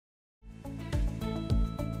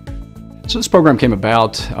So this program came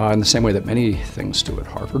about in the same way that many things do at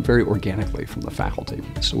Harvard, very organically from the faculty.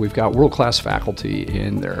 So we've got world-class faculty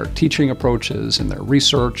in their teaching approaches, in their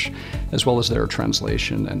research, as well as their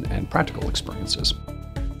translation and practical experiences.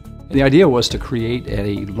 And the idea was to create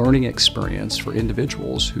a learning experience for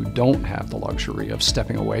individuals who don't have the luxury of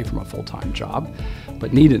stepping away from a full-time job,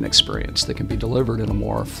 but need an experience that can be delivered in a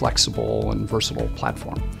more flexible and versatile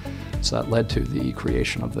platform. So that led to the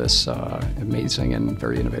creation of this amazing and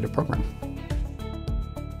very innovative program.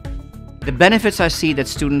 The benefits I see that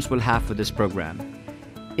students will have for this program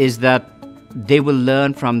is that they will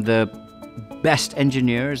learn from the best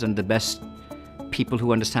engineers and the best people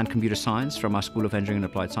who understand computer science from our School of Engineering and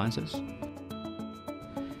Applied Sciences.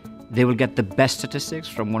 They will get the best statistics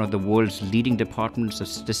from one of the world's leading departments of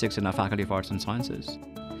statistics in our Faculty of Arts and Sciences.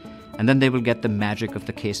 And then they will get the magic of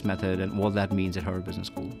the case method and all that means at Harvard Business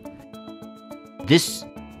School. This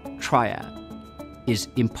triad is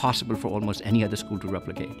impossible for almost any other school to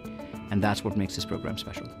replicate, and that's what makes this program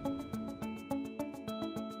special.